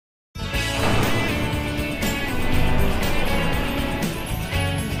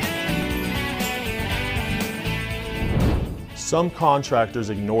Some contractors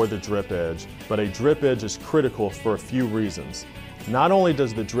ignore the drip edge, but a drip edge is critical for a few reasons. Not only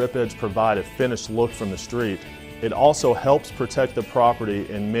does the drip edge provide a finished look from the street, it also helps protect the property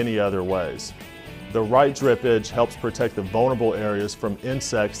in many other ways. The right drip edge helps protect the vulnerable areas from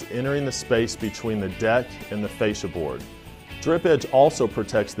insects entering the space between the deck and the fascia board. Drip edge also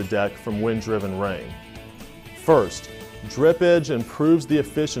protects the deck from wind-driven rain. First, drip edge improves the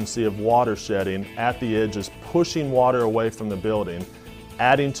efficiency of water shedding at the edges, pushing water away from the building,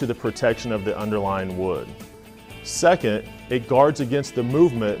 adding to the protection of the underlying wood. Second, it guards against the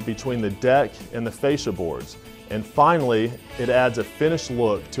movement between the deck and the fascia boards. And finally, it adds a finished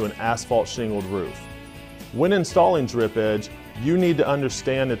look to an asphalt shingled roof. When installing drip edge, you need to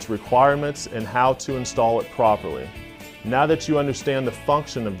understand its requirements and how to install it properly. Now that you understand the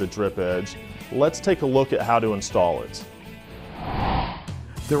function of the drip edge, let's take a look at how to install it.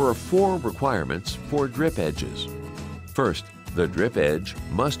 There are 4 requirements for drip edges. First, the drip edge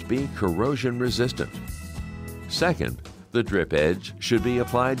must be corrosion resistant. Second, the drip edge should be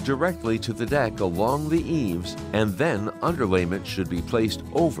applied directly to the deck along the eaves, and then underlayment should be placed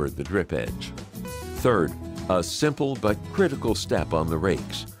over the drip edge. Third, a simple but critical step on the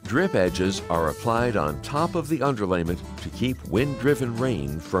rakes. Drip edges are applied on top of the underlayment to keep wind-driven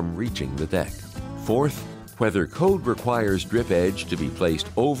rain from reaching the deck. Fourth, whether code requires drip edge to be placed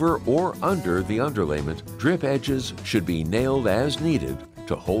over or under the underlayment, drip edges should be nailed as needed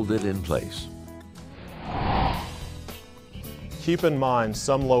to hold it in place. Keep in mind,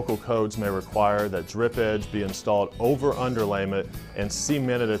 some local codes may require that drip edge be installed over underlayment and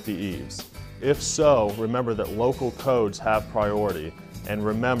cemented at the eaves. If so, remember that local codes have priority. And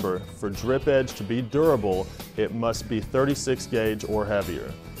remember, for drip edge to be durable, it must be 36 gauge or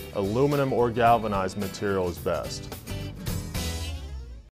heavier. Aluminum or galvanized material is best.